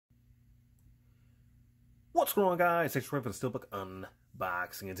What's going on, guys? Thanks for the SteelBook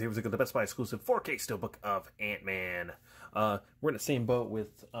unboxing. And today we're looking at the Best Buy exclusive 4K SteelBook of Ant-Man. We're in the same boat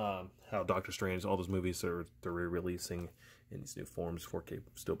with how Doctor Strange, all those movies they're re-releasing in these new forms, 4K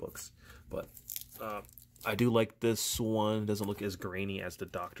SteelBooks. But I do like this one. It doesn't look as grainy as the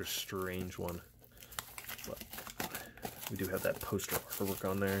Doctor Strange one. But we do have that poster artwork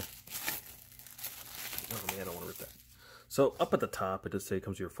on there. Oh man, I don't want to rip that. So up at the top, it does say it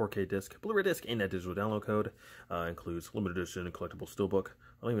comes with your 4K disc, Blu-ray disc, and that digital download code. Includes limited edition and collectible steelbook.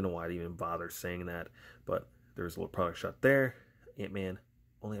 I don't even know why I'd even bother saying that, but there's a little product shot there. Ant-Man,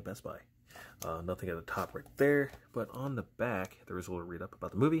 only at Best Buy. Nothing at the top right there, but on the back, there is a little read up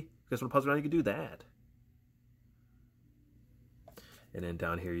about the movie. If you guys want to pause it around, you can do that. And then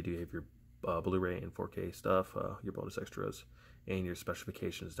down here, you do have your Blu-ray and 4K stuff, your bonus extras, and your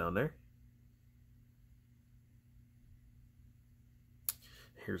specifications down there.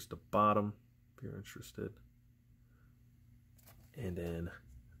 Here's the bottom, if you're interested. And then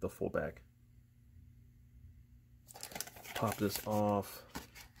the full back. Pop this off.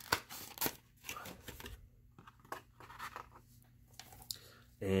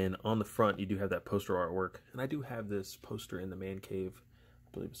 And on the front, you do have that poster artwork. And I do have this poster in the man cave. I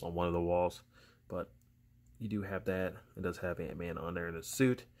believe it's on one of the walls. But you do have that. It does have Ant-Man on there in a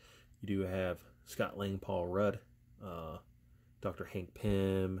suit. You do have Scott Lang, Paul Rudd, Dr. Hank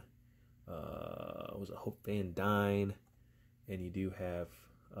Pym, was it Hope Van Dyne, and you do have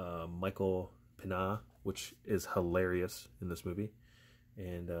Michael Pena, which is hilarious in this movie,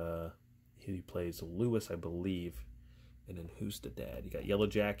 and he plays Lewis, I believe. And then who's the dad? You got Yellow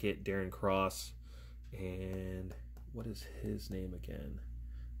Jacket, Darren Cross, and what is his name again?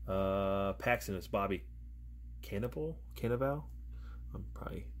 Paxton is Bobby Cannavale. I'm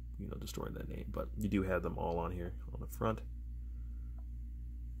probably destroying that name, but you do have them all on here on the front.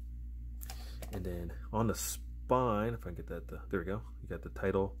 And then on the spine, if I can get that, there we go. You got the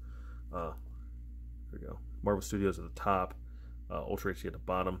title. There we go. Marvel Studios at the top, Ultra HD at the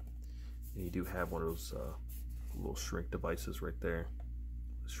bottom, and you do have one of those little shrink devices right there.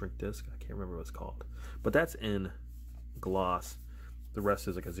 Shrink disc. I can't remember what it's called, but that's in gloss. The rest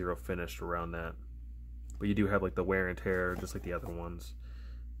is like a zero finish around that. But you do have like the wear and tear, just like the other ones,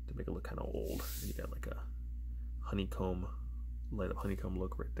 to make it look kind of old. And you got like a honeycomb. Light up honeycomb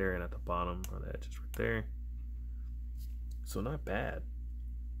look right there, and at the bottom on the edges right there. So not bad.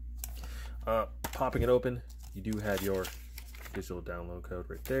 Popping it open, you do have your digital download code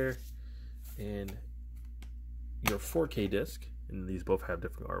right there, and your 4K disc, and these both have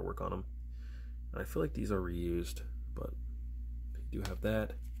different artwork on them. And I feel like these are reused, but you do have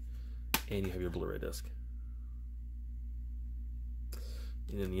that, and you have your Blu-ray disc.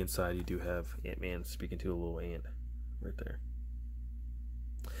 And in the inside, you do have Ant-Man speaking to a little ant right there.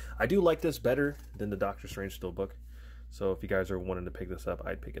 I do like this better than the Doctor Strange SteelBook, so if you guys are wanting to pick this up,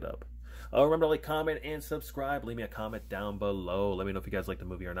 I'd pick it up. Remember to like, comment, and subscribe. Leave me a comment down below. Let me know if you guys like the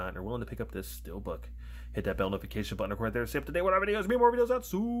movie or not and are willing to pick up this SteelBook. Hit that bell notification button right there to stay up to date with our videos. More videos out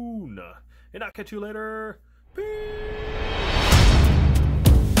soon. And I'll catch you later. Peace.